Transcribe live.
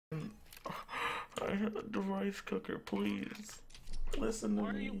the rice cooker, please. Listen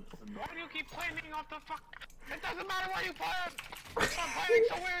to me. Why do you keep planning off the fuck? It doesn't matter where you plan! Stop planning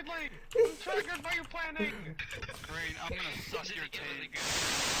so weirdly! I'm triggered by you planning! Rain, I'm gonna suck your tape.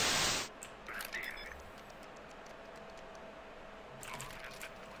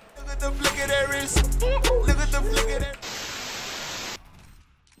 Look at the flick of that wrist. Look at the flick of that.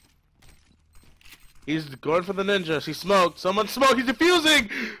 He's going for the ninja. She smoked. Someone smoked. He's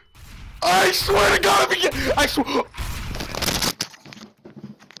defusing! I swear to God, I swear.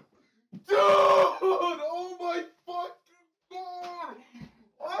 Dude! Oh my fucking God!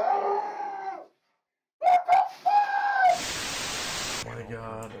 Ah! What the fuck? Oh my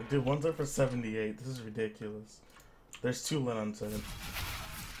God. Dude, one's up for 78. This is ridiculous. There's two lit on side.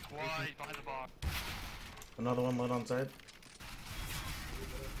 Why? Behind the box. Another one lit on side.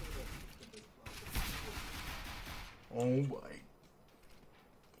 Oh my.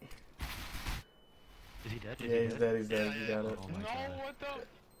 Is he dead? Yeah, he's dead, he's dead, you got it. Oh my No, God. what the?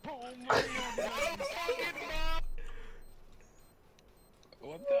 Oh my God, fucking fuck!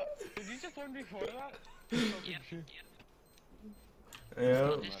 What the? Did you just learn before that? Yep. Yeah.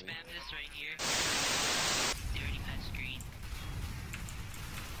 I'll just spam this right here. They already passed green.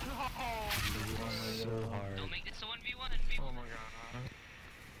 No! So hard. Don't make this a 1v1. Oh my God, huh?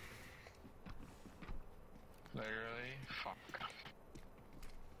 Literally? Fuck.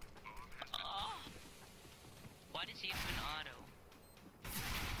 Oh. Why does he have an auto?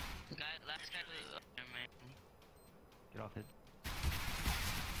 Last guy was... never mind. Get off it.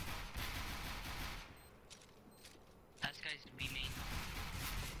 Last guy's B main.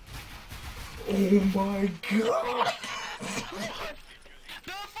 Oh my God!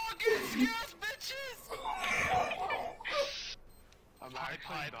 The fucking skills, bitches! I'm pipe.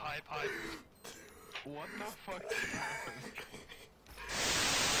 What the fuck happened?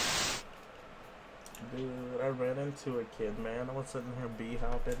 Dude, I ran into a kid, man. I was sitting here bee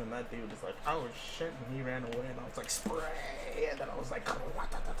hopping, and that dude was like, "Oh shit," and he ran away, and I was like, "Spray," and then I was like,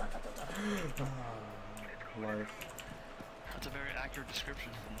 life. That's a very accurate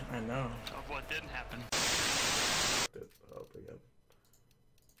description I know. of what didn't happen. Up again.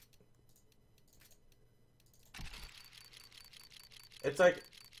 It's like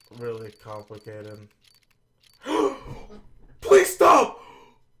really complicated. Please stop!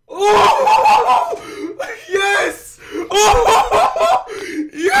 Oh! Yes! Oh!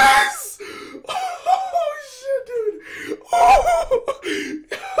 Yes! Oh shit, dude!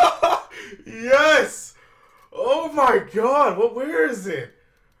 Oh! Yes! Oh my God! Where is it?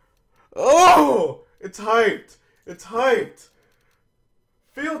 Oh! It's hyped. It's hyped.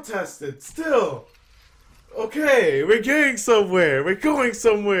 Field tested. Still. Okay, we're getting somewhere. We're going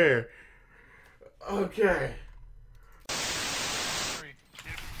somewhere. Okay.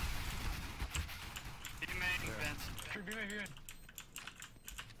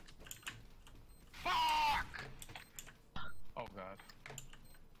 Fuck! Oh God.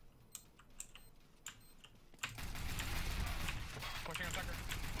 Pushing on Tucker.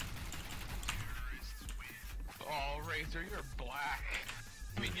 Oh, Razor, you're black.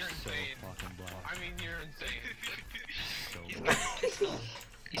 I mean, you're So insane. fucking black. I mean, you're insane. So He's black. got the pistol.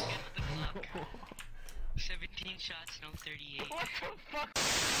 He's got the Glock. 17 shots, no 38. What the fuck?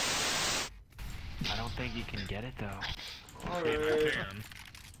 I don't think you can get it though. Alright.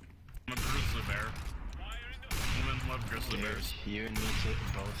 I'm a grizzly bear. Women love grizzly bears. You and me too,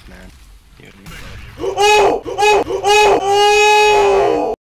 both, man. You and me both. Oh! Oh! Oh! Oh!